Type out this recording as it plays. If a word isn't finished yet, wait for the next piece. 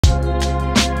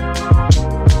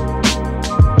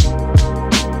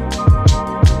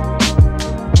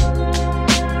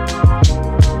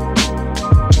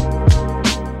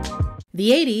The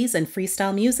 80s and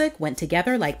freestyle music went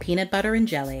together like peanut butter and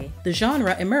jelly. The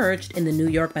genre emerged in the New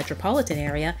York metropolitan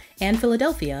area and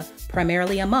Philadelphia,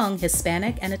 primarily among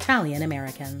Hispanic and Italian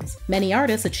Americans. Many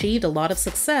artists achieved a lot of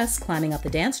success climbing up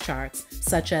the dance charts,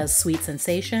 such as Sweet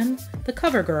Sensation, The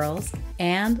Cover Girls,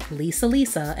 and Lisa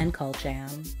Lisa and Cult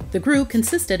Jam. The group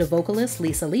consisted of vocalist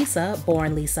Lisa Lisa,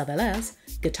 born Lisa Velez,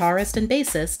 guitarist and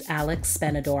bassist Alex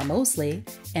Spanador Mosley,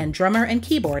 and drummer and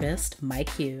keyboardist Mike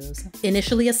Hughes.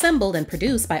 Initially assembled and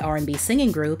produced by R&B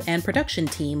singing group and production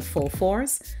team Full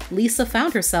Force, Lisa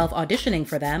found herself auditioning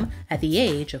for them at the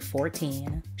age of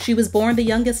 14. She was born the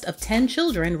youngest of 10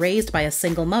 children raised by a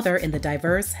single mother in the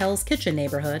diverse Hell's Kitchen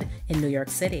neighborhood in New York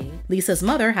City. Lisa's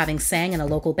mother, having sang in a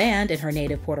local band in her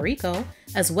native Puerto Rico,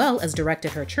 as well as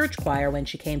directed her church choir when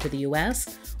she came to the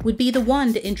US, would be the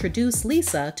one to introduce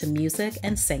Lisa to music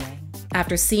and singing.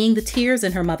 After seeing the tears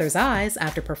in her mother's eyes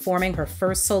after performing her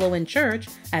first solo in church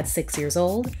at 6 years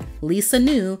old, Lisa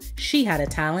knew she had a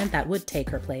talent that would take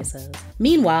her places.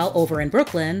 Meanwhile, over in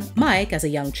Brooklyn, Mike, as a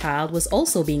young child, was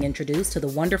also being introduced to the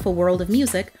wonderful world of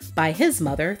music by his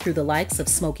mother through the likes of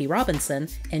Smokey Robinson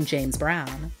and James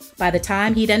Brown. By the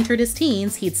time he'd entered his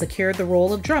teens, he'd secured the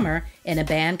role of drummer in a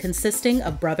band consisting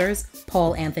of brothers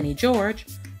Paul Anthony George,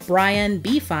 Brian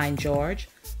B. Fine George,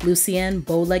 Lucien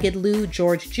Bow-Legged Lou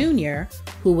George Jr.,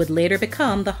 who would later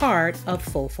become the heart of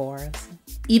Full Force.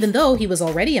 Even though he was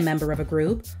already a member of a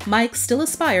group, Mike still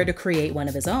aspired to create one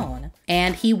of his own.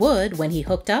 And he would when he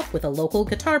hooked up with a local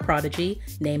guitar prodigy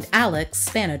named Alex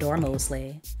Spanador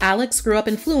Mosley. Alex grew up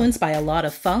influenced by a lot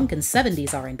of funk and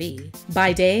 70s R&B.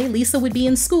 By day, Lisa would be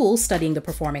in school studying the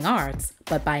performing arts,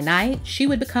 but by night, she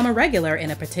would become a regular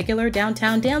in a particular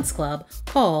downtown dance club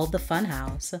called the Fun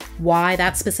House. Why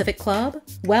that specific club?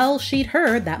 Well, she'd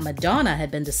heard that Madonna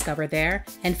had been discovered there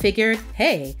and figured,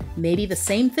 hey, maybe the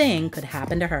same thing could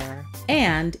happen to her.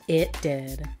 And it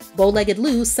did. Bow-Legged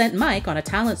Lou sent Mike on a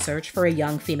talent search for a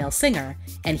young female singer,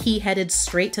 and he headed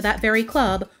straight to that very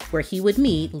club where he would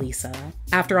meet Lisa.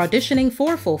 After auditioning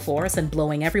for Full Force and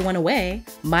blowing everyone away,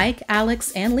 Mike,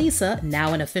 Alex, and Lisa,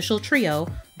 now an official trio,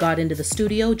 got into the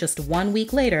studio just 1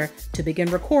 week later to begin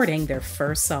recording their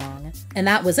first song. And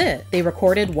that was it. They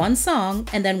recorded one song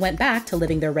and then went back to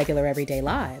living their regular everyday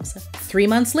lives. 3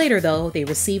 months later, though, they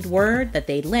received word that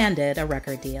they'd landed a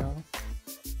record deal.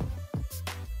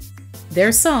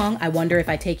 Their song, I Wonder If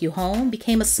I Take You Home,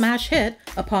 became a smash hit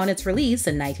upon its release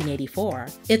in 1984.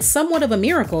 It's somewhat of a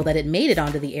miracle that it made it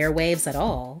onto the airwaves at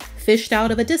all. Fished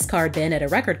out of a discard bin at a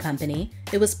record company,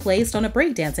 it was placed on a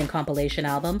breakdancing compilation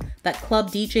album that club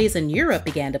DJs in Europe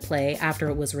began to play after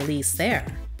it was released there.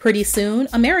 Pretty soon,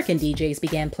 American DJs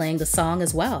began playing the song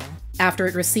as well. After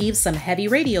it received some heavy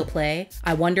radio play,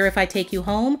 I Wonder If I Take You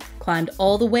Home climbed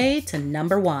all the way to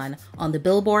 #1 on the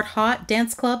Billboard Hot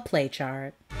Dance Club Play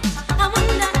chart.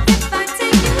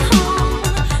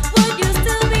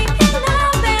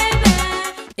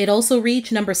 It also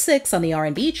reached #6 on the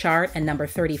R&B chart and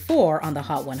 #34 on the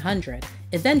Hot 100,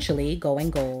 eventually going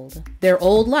gold. Their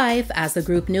old life, as the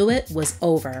group knew it, was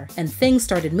over, and things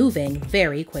started moving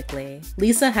very quickly.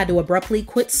 Lisa had to abruptly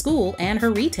quit school and her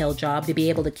retail job to be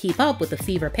able to keep up with the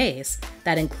fever pace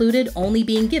that included only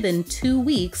being given 2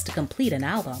 weeks to complete an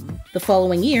album. The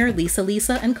following year, Lisa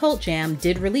Lisa and Cult Jam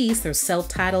did release their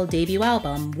self-titled debut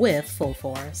album with Full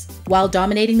Force. While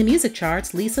dominating the music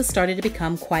charts, Lisa started to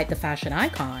become quite the fashion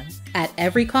icon. At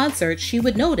every concert, she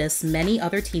would notice many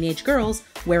other teenage girls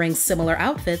wearing similar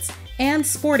outfits and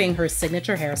sporting her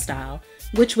signature hairstyle,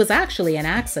 which was actually an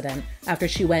accident after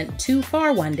she went too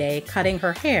far one day cutting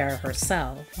her hair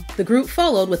herself. The group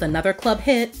followed with another club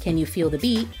hit, Can You Feel the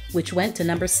Beat, which went to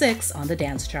 #6 on the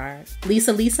dance chart.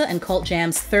 Lisa Lisa and Cult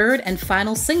Jam's third and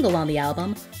final single on the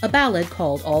album, a ballad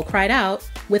called All Cried Out,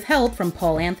 with help from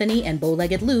Paul Anthony and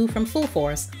Bow-Legged Lou from Full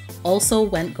Force, also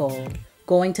went gold,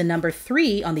 going to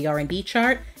 #3 on the R&B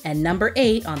chart and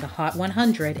 #8 on the Hot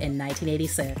 100 in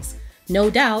 1986. No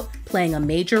doubt playing a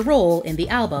major role in the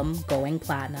album going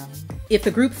platinum. If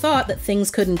the group thought that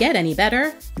things couldn't get any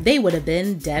better, they would have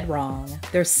been dead wrong.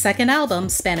 Their second album,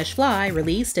 Spanish Fly,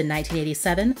 released in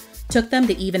 1987, took them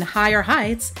to even higher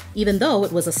heights, even though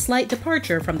it was a slight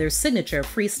departure from their signature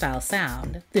freestyle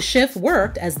sound. The shift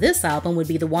worked, as this album would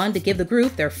be the one to give the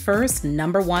group their first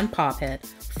 #1 pop hit,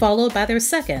 followed by their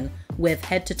second, with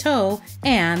Head to Toe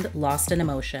and Lost in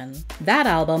Emotion. That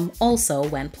album also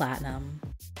went platinum.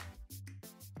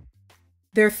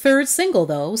 Their third single,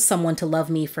 though, Someone to Love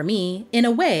Me for Me, in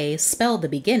a way spelled the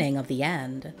beginning of the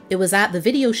end. It was at the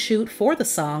video shoot for the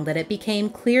song that it became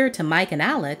clear to Mike and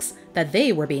Alex that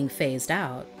they were being phased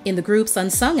out. In the group's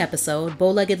Unsung episode,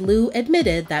 Bow-Legged Lou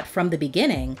admitted that from the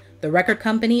beginning, The record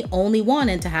company only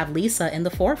wanted to have Lisa in the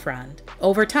forefront.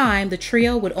 Over time, the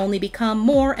trio would only become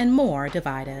more and more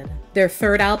divided. Their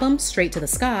third album, Straight to the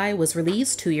Sky, was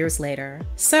released 2 years later.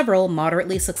 Several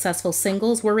moderately successful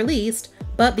singles were released,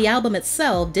 but the album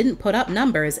itself didn't put up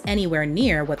numbers anywhere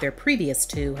near what their previous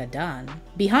two had done.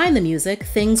 Behind the music,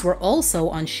 things were also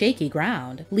on shaky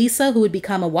ground. Lisa, who had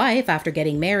become a wife after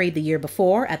getting married the year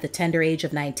before at the tender age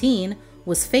of 19,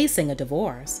 was facing a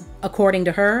divorce. According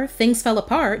to her, things fell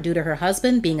apart due to her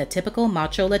husband being a typical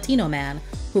macho Latino man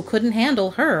who couldn't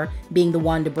handle her being the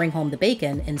one to bring home the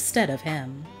bacon instead of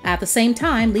him. At the same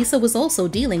time, Lisa was also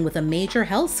dealing with a major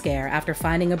health scare after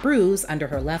finding a bruise under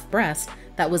her left breast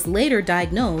that was later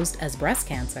diagnosed as breast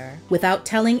cancer. Without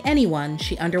telling anyone,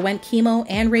 she underwent chemo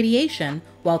and radiation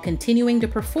while continuing to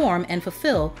perform and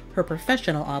fulfill her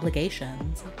professional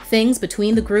obligations. Things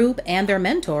between the group and their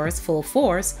mentors, Full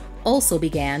Force, also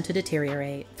began to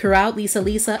deteriorate. Throughout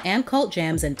Lisa and Cult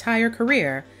Jam's entire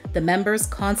career, the members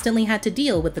constantly had to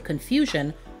deal with the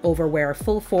confusion over where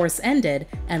Full Force ended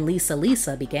and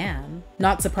Lisa began.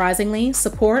 Not surprisingly,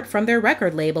 support from their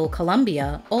record label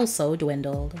Columbia also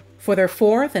dwindled. For their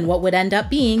fourth and what would end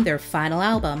up being their final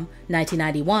album,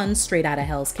 1991 Straight Outta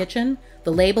Hell's Kitchen,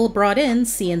 the label brought in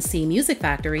C&C Music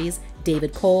Factory's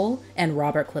David Cole and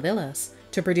Robert Clavillis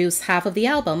to produce half of the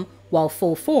album while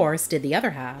Full Force did the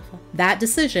other half. That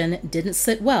decision didn't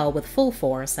sit well with Full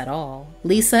Force at all.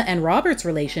 Lisa and Robert's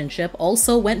relationship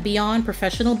also went beyond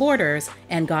professional borders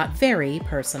and got very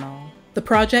personal. The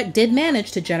project did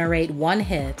manage to generate one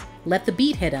hit, Let the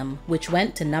Beat Hit 'Em, which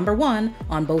went to #1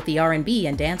 on both the R&B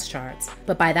and dance charts.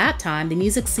 But by that time, the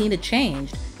music scene had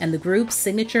changed, and the group's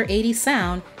signature 80s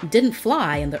sound didn't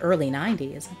fly in the early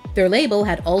 90s. Their label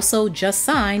had also just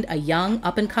signed a young,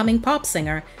 up-and-coming pop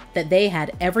singer that they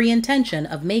had every intention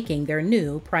of making their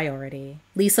new priority.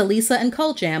 Lisa and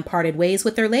Cult Jam parted ways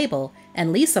with their label,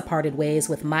 and Lisa parted ways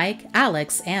with Mike,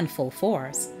 Alex, and Full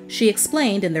Force. She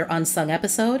explained in their Unsung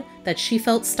episode that she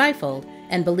felt stifled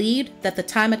and believed that the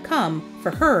time had come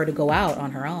for her to go out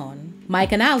on her own.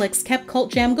 Mike and Alex kept Cult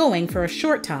Jam going for a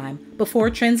short time before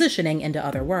transitioning into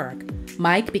other work,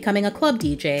 Mike becoming a club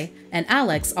DJ and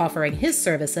Alex offering his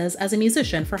services as a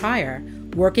musician for hire,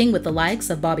 working with the likes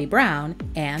of Bobby Brown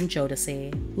and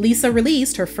Jodeci. Lisa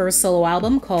released her first solo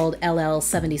album called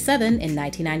LL77 in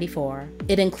 1994.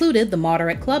 It included the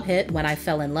moderate club hit When I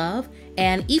Fell in Love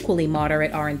and equally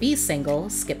moderate R&B single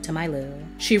Skip to My Lou.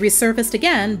 She resurfaced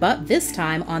again, but this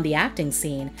time on the acting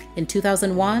scene in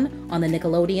 2001 on the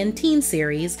Nickelodeon teen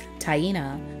series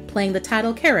Taina, playing the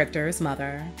title character's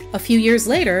mother. A few years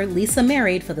later, Lisa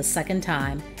married for the second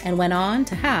time and went on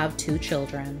to have 2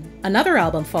 children. Another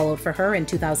album followed for her in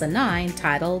 2009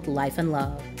 titled Life and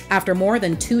Love. After more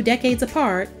than 2 decades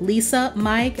apart, Lisa,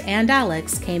 Mike, and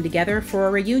Alex came together for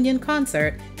a reunion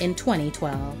concert in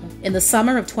 2012. In the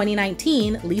summer of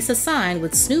 2019, Lisa signed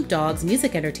with Snoop Dogg's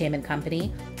music entertainment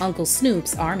company, Uncle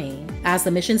Snoop's Army. As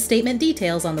the mission statement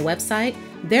details on the website,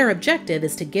 their objective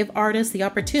is to give artists the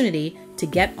opportunity to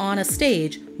get on a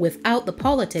stage without the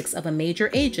politics of a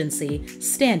major agency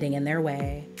standing in their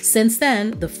way. Since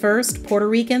then, the first Puerto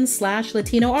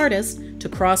Rican/Latino artist to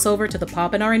cross over to the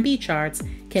pop and R&B charts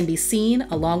can be seen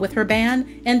along with her band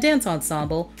and dance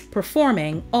ensemble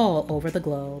performing all over the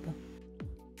globe.